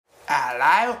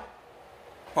Hello.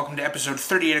 Welcome to episode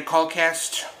 38 of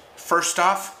Callcast. First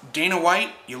off, Dana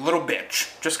White, you little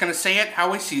bitch. Just gonna say it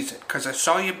how he sees it, because I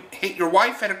saw you hit your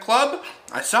wife at a club.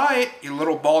 I saw it, you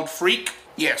little bald freak.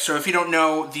 Yeah, so if you don't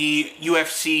know, the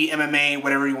UFC, MMA,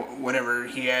 whatever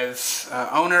he has,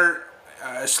 owner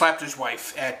slapped his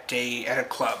wife at a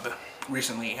club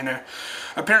recently. And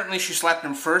apparently she slapped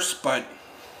him first, but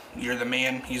you're the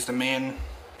man, he's the man.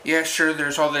 Yeah, sure,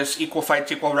 there's all this equal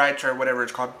fights, equal rights, or whatever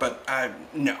it's called, but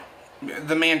no.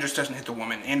 The man just doesn't hit the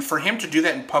woman. And for him to do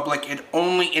that in public, it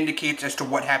only indicates as to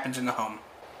what happens in the home.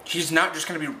 He's not just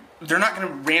going to be... They're not going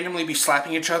to randomly be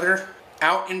slapping each other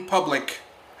out in public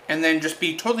and then just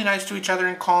be totally nice to each other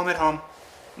and call them at home.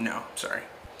 No, sorry.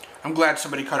 I'm glad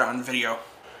somebody caught it on video.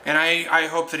 And I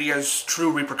hope that he has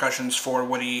true repercussions for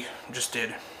what he just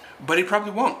did. But he probably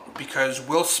won't, because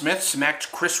Will Smith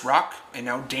smacked Chris Rock, and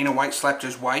now Dana White slapped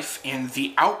his wife, and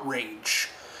the outrage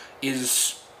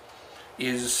is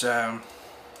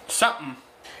something.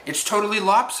 It's totally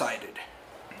lopsided.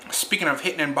 Speaking of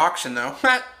hitting and boxing, though,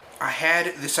 I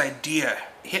had this idea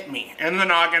hit me in the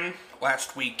noggin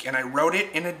last week, and I wrote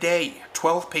it in a day,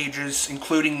 12 pages,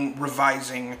 including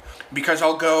revising, because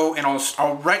I'll go and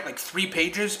I'll write like 3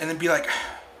 pages and then be like,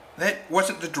 that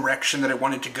wasn't the direction that I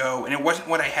wanted to go, and it wasn't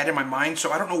what I had in my mind,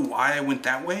 so I don't know why I went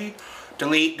that way.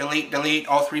 Delete, delete, delete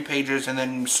all 3 pages, and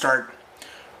then start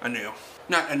anew.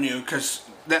 Not anew, because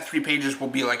that 3 pages will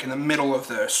be like in the middle of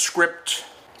the script.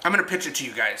 I'm going to pitch it to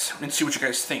you guys and see what you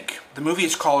guys think. The movie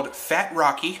is called Fat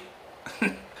Rocky.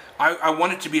 I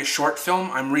want it to be a short film.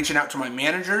 I'm reaching out to my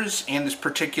managers and this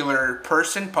particular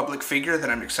person, public figure, that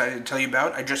I'm excited to tell you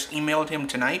about. I just emailed him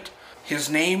tonight.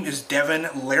 His name is Devon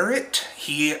Larratt.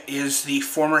 He is the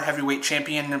former heavyweight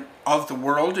champion of the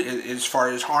world as far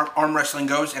as arm wrestling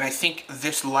goes, and I think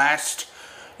this last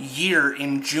year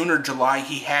in June or July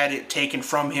he had it taken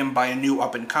from him by a new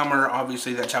up-and-comer.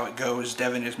 Obviously that's how it goes.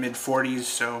 Devon is mid-40s,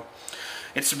 so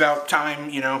it's about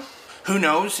time, you know. Who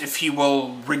knows if he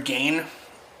will regain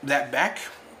that back?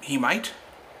 He might.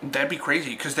 That'd be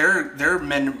crazy, because there are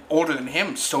men older than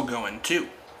him still going too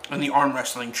in the arm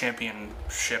wrestling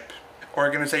championship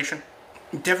organization.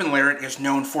 Devon Larratt is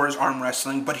known for his arm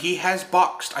wrestling, but he has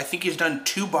boxed. I think he's done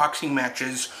 2 boxing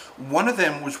matches. One of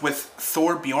them was with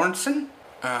Thor Bjornsson,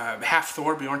 half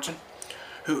Thor Bjornsson,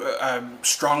 who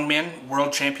strongman,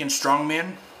 world champion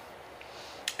strongman,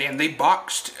 and they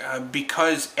boxed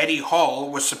because Eddie Hall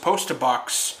was supposed to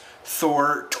box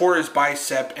Thor, tore his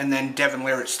bicep, and then Devon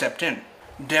Larratt stepped in.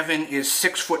 Devon is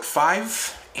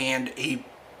 6'5" and a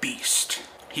beast.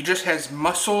 He just has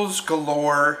muscles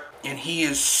galore, and he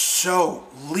is so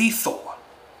lethal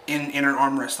in an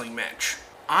arm wrestling match.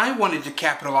 I wanted to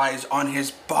capitalize on his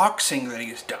boxing that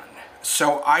he's done.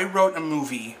 So I wrote a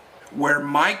movie where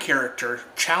my character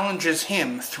challenges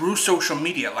him through social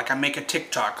media, like I make a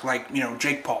TikTok, like, you know,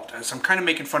 Jake Paul does. I'm kind of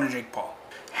making fun of Jake Paul.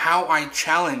 How I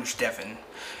challenge Devon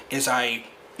is I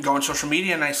go on social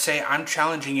media and I say, I'm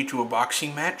challenging you to a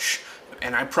boxing match,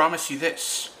 and I promise you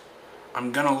this,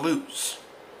 I'm gonna lose,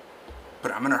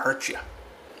 but I'm gonna hurt you.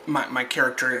 My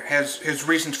character has his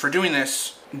reasons for doing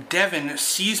this. Devon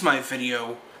sees my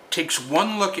video, takes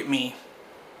one look at me,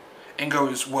 and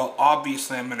goes, well,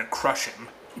 obviously I'm gonna crush him.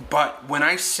 But when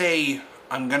I say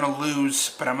I'm gonna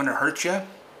lose, but I'm gonna hurt you,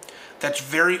 that's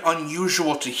very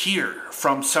unusual to hear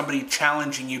from somebody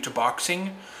challenging you to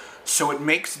boxing. So it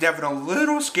makes Devon a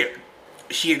little scared.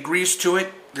 He agrees to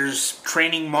it. There's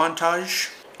training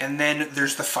montage, and then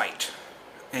there's the fight.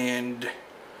 And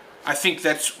I think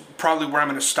that's probably where I'm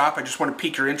going to stop. I just want to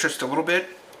pique your interest a little bit.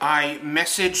 I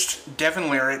messaged Devon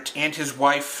Larratt and his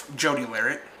wife, Jody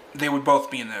Larratt. They would both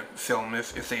be in the film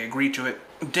if they agree to it.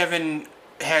 Devon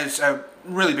has a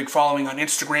really big following on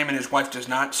Instagram, and his wife does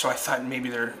not, so I thought maybe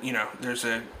there's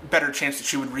a better chance that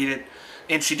she would read it.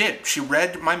 And she did. She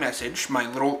read my message,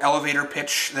 my little elevator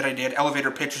pitch that I did. Elevator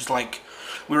pitch is like,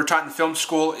 we were taught in film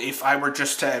school, if I were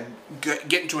just to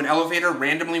get into an elevator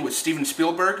randomly with Steven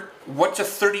Spielberg, what's a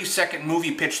 30-second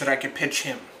movie pitch that I could pitch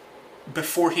him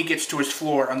before he gets to his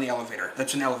floor on the elevator?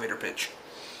 That's an elevator pitch.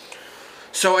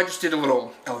 So I just did a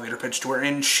little elevator pitch to her,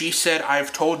 and she said,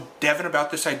 I've told Devon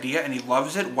about this idea, and he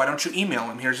loves it. Why don't you email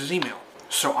him? Here's his email.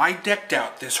 So I decked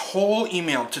out this whole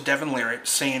email to Devon Larratt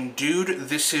saying, dude,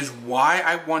 this is why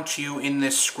I want you in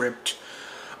this script.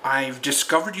 I've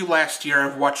discovered you last year.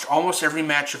 I've watched almost every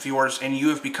match of yours, and you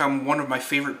have become one of my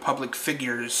favorite public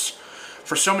figures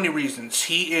for so many reasons.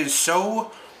 He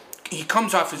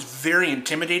comes off as very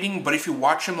intimidating, but if you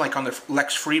watch him like on the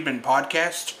Lex Friedman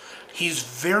podcast, he's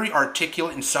very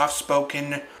articulate and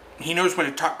soft-spoken. He knows when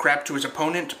to talk crap to his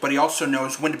opponent, but he also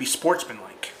knows when to be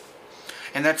sportsmanlike.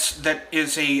 And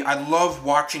I love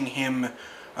watching him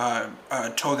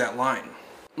toe that line.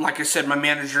 Like I said, my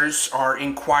managers are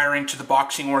inquiring to the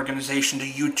boxing organization, to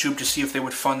YouTube, to see if they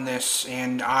would fund this,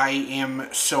 and I am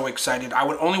so excited. I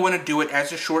would only want to do it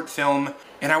as a short film,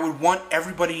 and I would want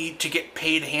everybody to get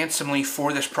paid handsomely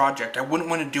for this project. I wouldn't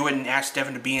want to do it and ask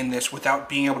Devon to be in this without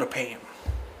being able to pay him.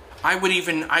 I would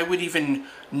even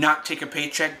not take a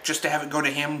paycheck just to have it go to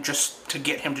him, just to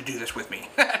get him to do this with me.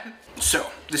 So,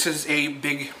 this is a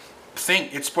big thing.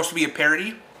 It's supposed to be a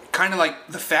parody, kind of like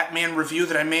the Fat Man review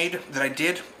that I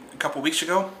did a couple weeks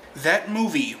ago. That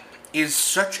movie is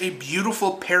such a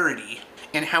beautiful parody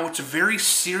in how it's a very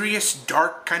serious,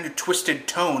 dark, kind of twisted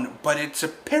tone, but it's a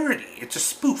parody. It's a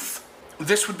spoof.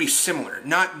 This would be similar.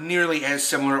 Not nearly as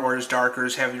similar or as dark or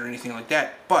as heavy or anything like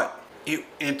that, but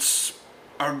it's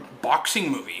a boxing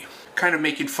movie. Kind of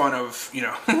making fun of,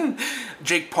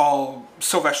 Jake Paul,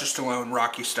 Sylvester Stallone,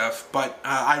 Rocky stuff, but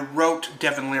I wrote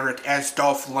Devon Larratt as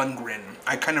Dolph Lundgren.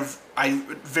 I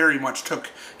very much took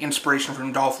inspiration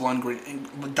from Dolph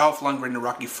Lundgren to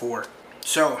Rocky IV.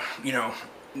 So,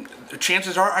 the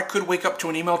chances are I could wake up to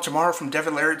an email tomorrow from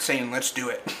Devon Larratt saying, let's do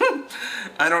it.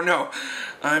 I don't know.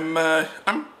 I'm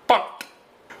pumped.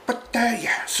 But,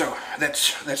 yeah, so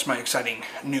that's my exciting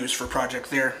news for project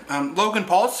there. Logan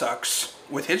Paul sucks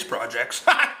with his projects.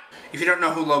 If you don't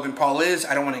know who Logan Paul is,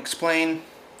 I don't want to explain.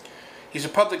 He's a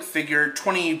public figure,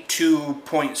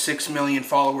 22.6 million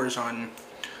followers on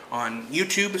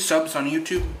YouTube, subs on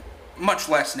YouTube, much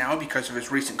less now because of his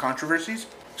recent controversies.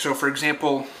 So, for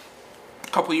example, a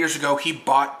couple years ago, he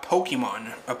bought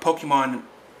a Pokemon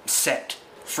set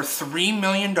for $3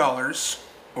 million,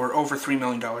 or over $3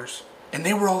 million, and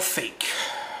they were all fake.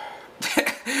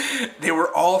 They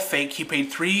were all fake. He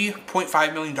paid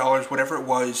 $3.5 million, whatever it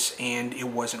was, and it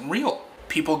wasn't real.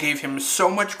 People gave him so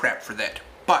much crap for that.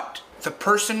 But the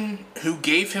person who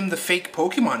gave him the fake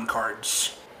Pokemon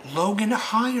cards, Logan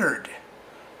hired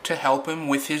to help him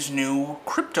with his new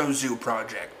Crypto Zoo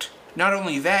project. Not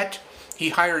only that, he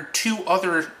hired 2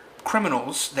 other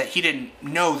criminals that he didn't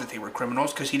know that they were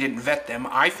criminals because he didn't vet them.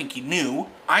 I think he knew.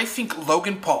 I think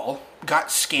Logan Paul got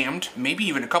scammed, maybe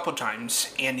even a couple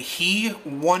times, and he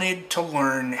wanted to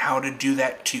learn how to do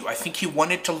that too. I think he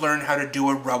wanted to learn how to do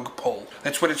a rug pull.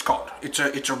 That's what it's called. It's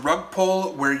a rug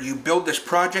pull where you build this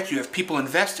project, you have people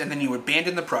invest, and then you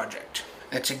abandon the project.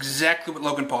 That's exactly what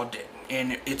Logan Paul did.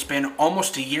 And it's been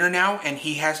almost a year now, and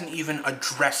he hasn't even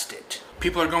addressed it.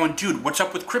 People are going, dude, what's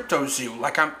up with Crypto Zoo?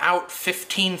 Like, I'm out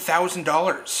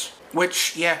 $15,000.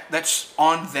 Which, yeah, that's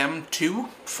on them too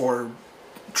for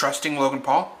trusting Logan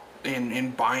Paul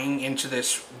and buying into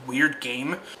this weird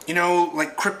game.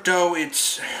 Like crypto,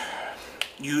 it's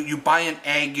you buy an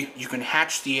egg, you can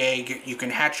hatch the egg, you can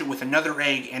hatch it with another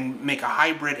egg and make a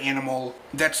hybrid animal.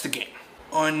 That's the game.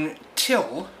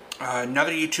 Until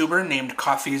another YouTuber named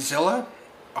CoffeeZilla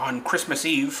on Christmas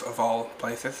Eve, of all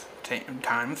places,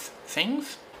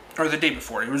 things, or the day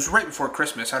before. It was right before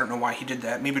Christmas. I don't know why he did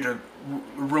that. Maybe to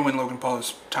ruin Logan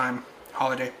Paul's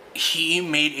holiday. He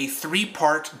made a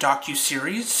 3-part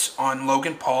docuseries on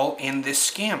Logan Paul and this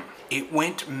scam. It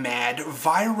went mad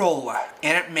viral,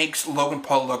 and it makes Logan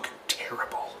Paul look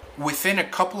terrible. Within a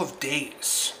couple of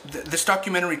days, this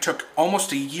documentary took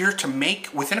almost a year to make.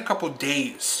 Within a couple of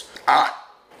days,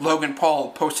 Logan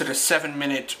Paul posted a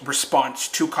 7-minute response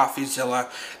to CoffeeZilla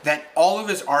that all of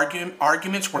his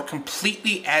arguments were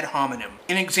completely ad hominem.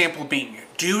 An example being,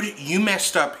 dude, you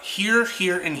messed up here,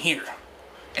 here, and here.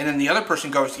 And then the other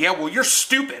person goes, yeah, well, you're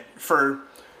stupid for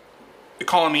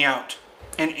calling me out.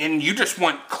 And you just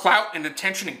want clout and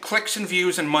attention and clicks and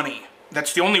views and money.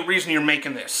 That's the only reason you're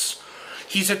making this.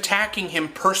 He's attacking him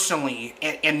personally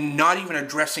and not even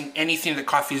addressing anything that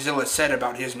CoffeeZilla said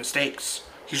about his mistakes.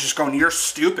 He's just going, you're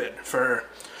stupid for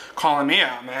calling me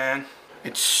out, man.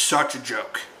 It's such a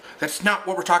joke. That's not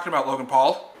what we're talking about, Logan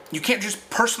Paul. You can't just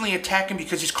personally attack him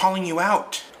because he's calling you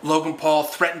out. Logan Paul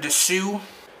threatened to sue,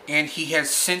 and he has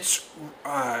since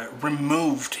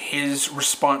removed his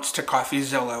response to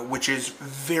CoffeeZilla, which is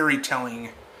very telling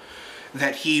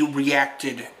that he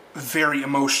reacted very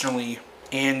emotionally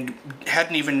and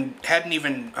hadn't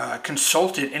even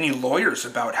consulted any lawyers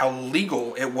about how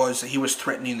legal it was that he was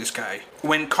threatening this guy.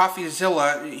 When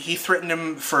CoffeeZilla, he threatened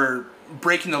him for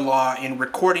breaking the law and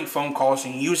recording phone calls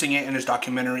and using it in his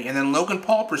documentary, and then Logan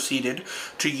Paul proceeded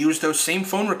to use those same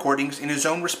phone recordings in his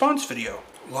own response video.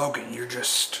 Logan,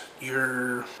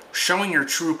 you're showing your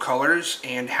true colors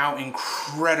and how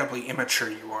incredibly immature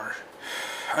you are.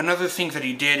 Another thing that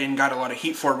he did and got a lot of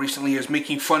heat for recently is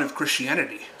making fun of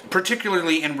Christianity,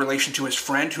 particularly in relation to his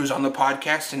friend who's on the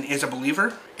podcast and is a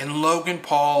believer. And Logan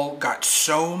Paul got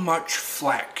so much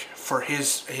flack for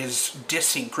his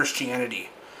dissing Christianity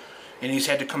And he's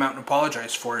had to come out and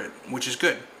apologize for it, which is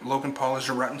good. Logan Paul is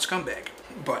a rotten scumbag.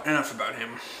 But enough about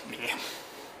him. Yeah.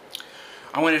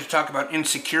 I wanted to talk about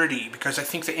Insecurity, because I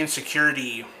think that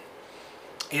Insecurity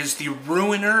is the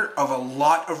ruiner of a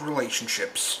lot of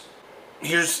relationships.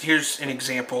 Here's an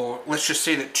example. Let's just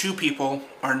say that two people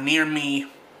are near me,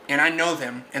 and I know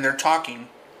them, and they're talking.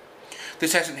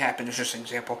 This hasn't happened, it's just an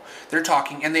example. They're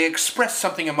talking, and they express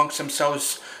something amongst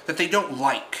themselves that they don't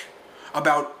like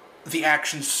about the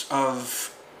actions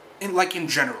of, in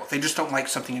general. They just don't like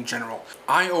something in general.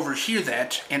 I overhear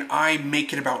that, and I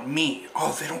make it about me.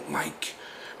 Oh, they don't like,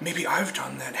 maybe I've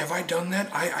done that. Have I done that?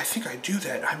 I think I do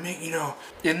that.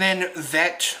 And then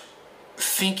that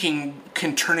thinking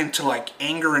can turn into, like,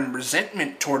 anger and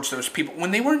resentment towards those people when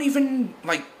they weren't even,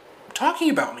 like, talking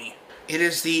about me. It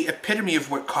is the epitome of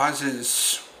what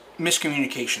causes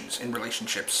miscommunications in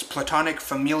relationships, platonic,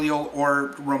 familial,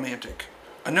 or romantic.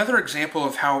 Another example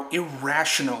of how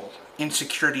irrational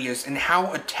insecurity is and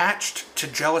how attached to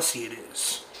jealousy it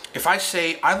is. If I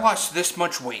say, I lost this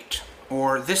much weight,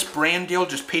 or this brand deal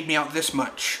just paid me out this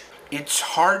much, it's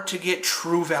hard to get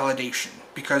true validation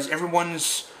because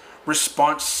everyone's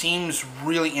response seems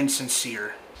really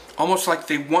insincere. Almost like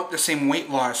they want the same weight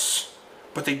loss,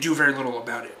 but they do very little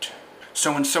about it.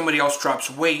 So when somebody else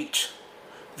drops weight,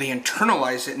 they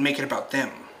internalize it and make it about them.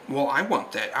 Well, I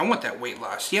want that. I want that weight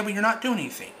loss. Yeah, but you're not doing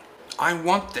anything. I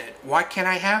want that. Why can't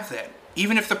I have that?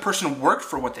 Even if the person worked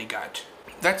for what they got.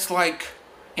 That's like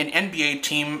an NBA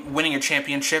team winning a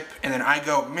championship, and then I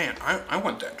go, man, I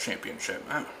want that championship.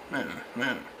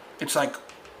 Man. It's like,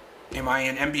 am I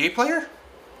an NBA player?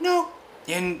 No.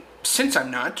 And since I'm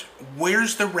not,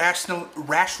 where's the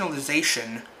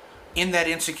rationalization in that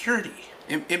insecurity?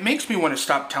 It makes me want to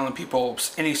stop telling people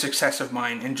any success of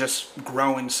mine and just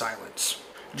grow in silence.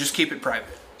 Just keep it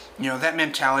private. You know, that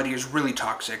mentality is really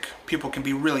toxic. People can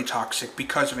be really toxic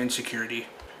because of insecurity.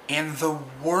 And the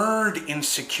word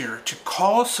insecure, to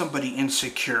call somebody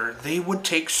insecure, they would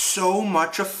take so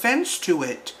much offense to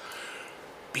it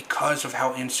because of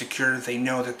how insecure they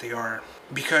know that they are.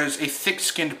 Because a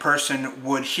thick-skinned person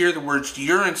would hear the words,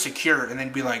 you're insecure, and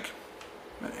then be like,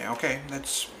 okay,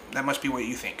 that must be what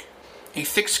you think. A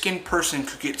thick-skinned person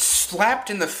could get slapped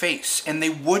in the face and they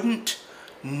wouldn't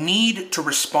need to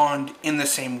respond in the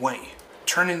same way.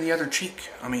 Turning the other cheek.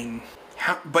 I mean,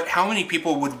 how many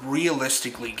people would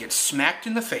realistically get smacked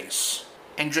in the face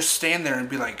and just stand there and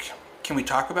be like, can we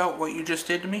talk about what you just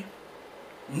did to me?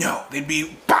 No, they'd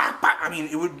be, bah, bah. I mean,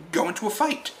 it would go into a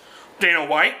fight. Dana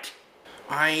White?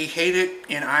 I hate it,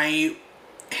 and I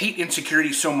hate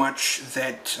insecurity so much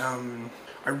that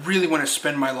I really want to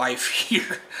spend my life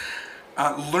here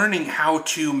learning how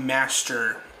to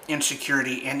master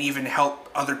insecurity and even help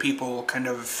other people kind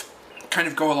of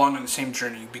go along on the same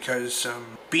journey, because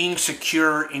being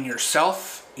secure in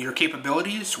yourself, your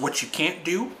capabilities, what you can't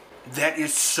do, that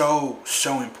is so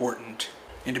important.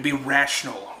 And to be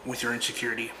rational with your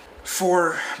insecurity.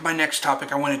 For my next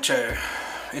topic, I wanted to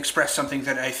express something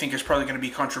that I think is probably going to be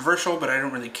controversial, but I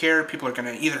don't really care. People are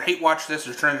going to either hate watch this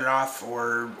or turn it off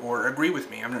or agree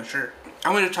with me. I'm not sure.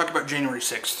 I want to talk about January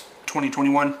 6th,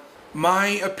 2021. My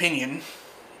opinion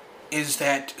is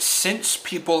that since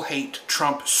people hate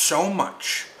Trump so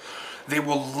much, they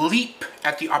will leap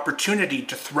at the opportunity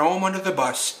to throw him under the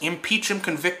bus, impeach him,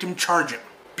 convict him, charge him,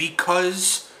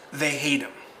 because they hate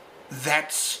him.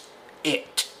 That's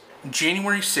it.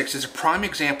 January 6th is a prime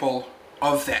example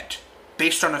of that,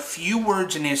 based on a few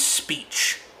words in his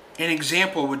speech. An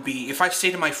example would be if I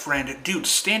say to my friend, dude,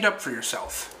 stand up for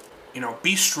yourself. You know,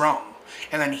 be strong.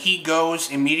 And then he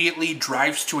goes, immediately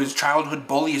drives to his childhood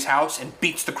bully's house and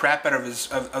beats the crap out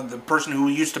of the person who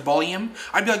used to bully him.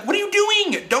 I'd be like, what are you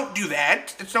doing? Don't do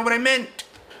that. That's not what I meant.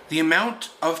 The amount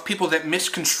of people that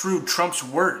misconstrued Trump's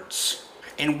words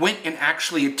and went and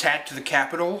actually attacked the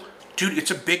Capitol, dude,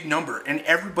 it's a big number. And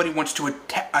everybody wants to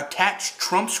attach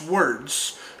Trump's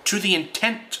words to the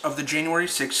intent of the January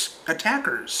 6th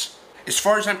attackers. As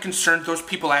far as I'm concerned, those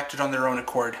people acted on their own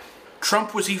accord.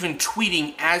 Trump was even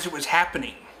tweeting as it was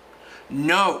happening,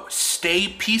 no, stay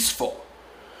peaceful.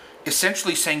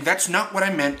 Essentially saying, that's not what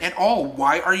I meant at all.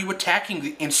 Why are you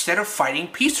attacking instead of fighting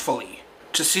peacefully?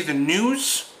 To see the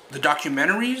news, the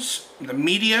documentaries, the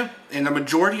media, and the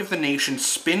majority of the nation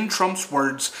spin Trump's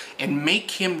words and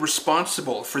make him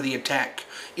responsible for the attack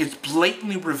is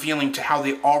blatantly revealing to how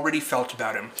they already felt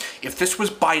about him. If this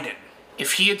was Biden,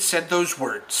 if he had said those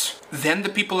words, then the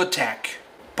people attack,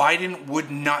 Biden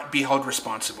would not be held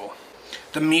responsible.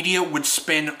 The media would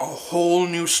spin a whole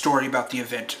new story about the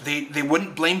event. They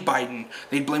wouldn't blame Biden.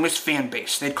 They'd blame his fan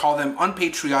base. They'd call them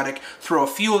unpatriotic, throw a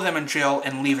few of them in jail,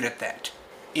 and leave it at that.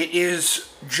 It is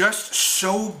just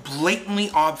so blatantly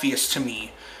obvious to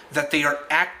me that they are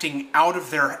acting out of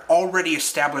their already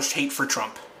established hate for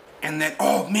Trump. And that,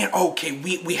 oh man, okay,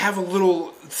 we have a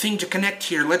little thing to connect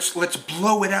here. Let's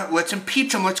blow it out. Let's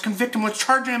impeach him. Let's convict him. Let's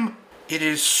charge him. It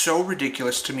is so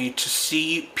ridiculous to me to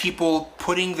see people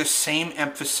putting the same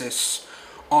emphasis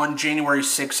on January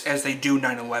 6th as they do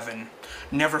 9/11.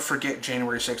 Never forget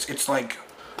January 6th. It's like,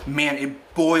 man,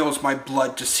 it boils my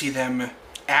blood to see them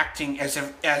acting as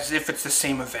if it's the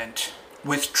same event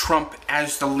with Trump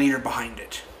as the leader behind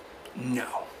it.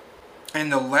 No. And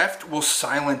the left will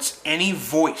silence any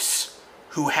voice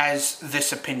who has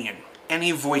this opinion.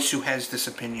 Any voice who has this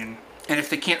opinion. And if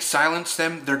they can't silence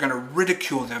them, they're going to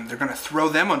ridicule them. They're going to throw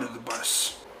them under the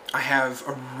bus. I have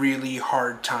a really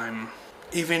hard time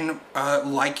even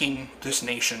liking this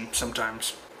nation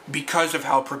sometimes because of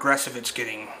how progressive it's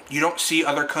getting. You don't see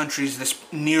other countries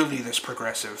nearly this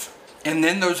progressive. And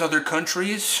then those other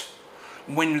countries,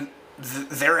 when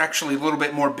they're actually a little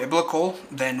bit more biblical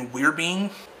than we're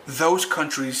being, those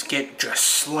countries get just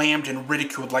slammed and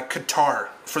ridiculed, like Qatar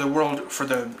for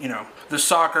the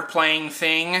soccer playing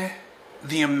thing.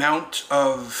 The amount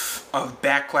of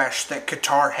backlash that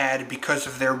Qatar had because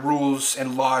of their rules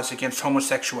and laws against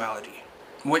homosexuality,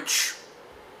 which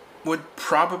would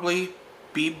probably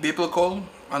be biblical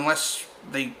unless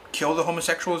they kill the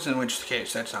homosexuals, in which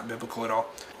case that's not biblical at all.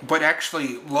 But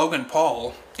actually, Logan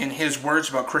Paul, in his words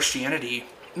about Christianity,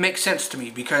 makes sense to me,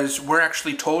 because we're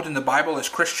actually told in the Bible as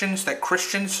Christians that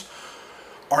Christians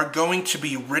are going to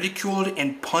be ridiculed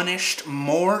and punished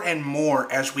more and more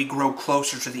as we grow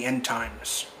closer to the end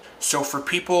times. So for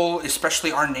people,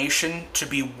 especially our nation, to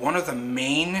be one of the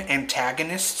main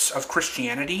antagonists of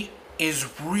Christianity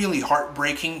is really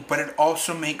heartbreaking, but it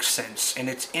also makes sense, and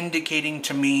it's indicating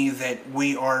to me that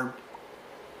we are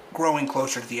growing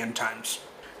closer to the end times.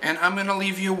 And I'm going to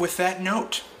leave you with that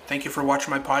note. Thank you for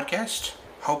watching my podcast.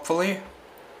 Hopefully,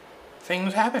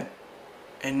 things happen.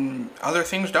 And other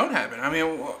things don't happen. I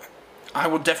mean, I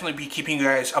will definitely be keeping you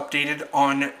guys updated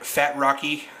on Fat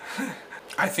Rocky.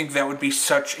 I think that would be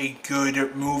such a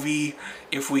good movie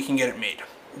if we can get it made.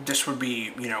 This would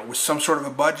be, with some sort of a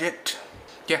budget.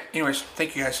 Yeah, anyways,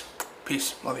 thank you guys.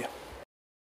 Peace. Love you.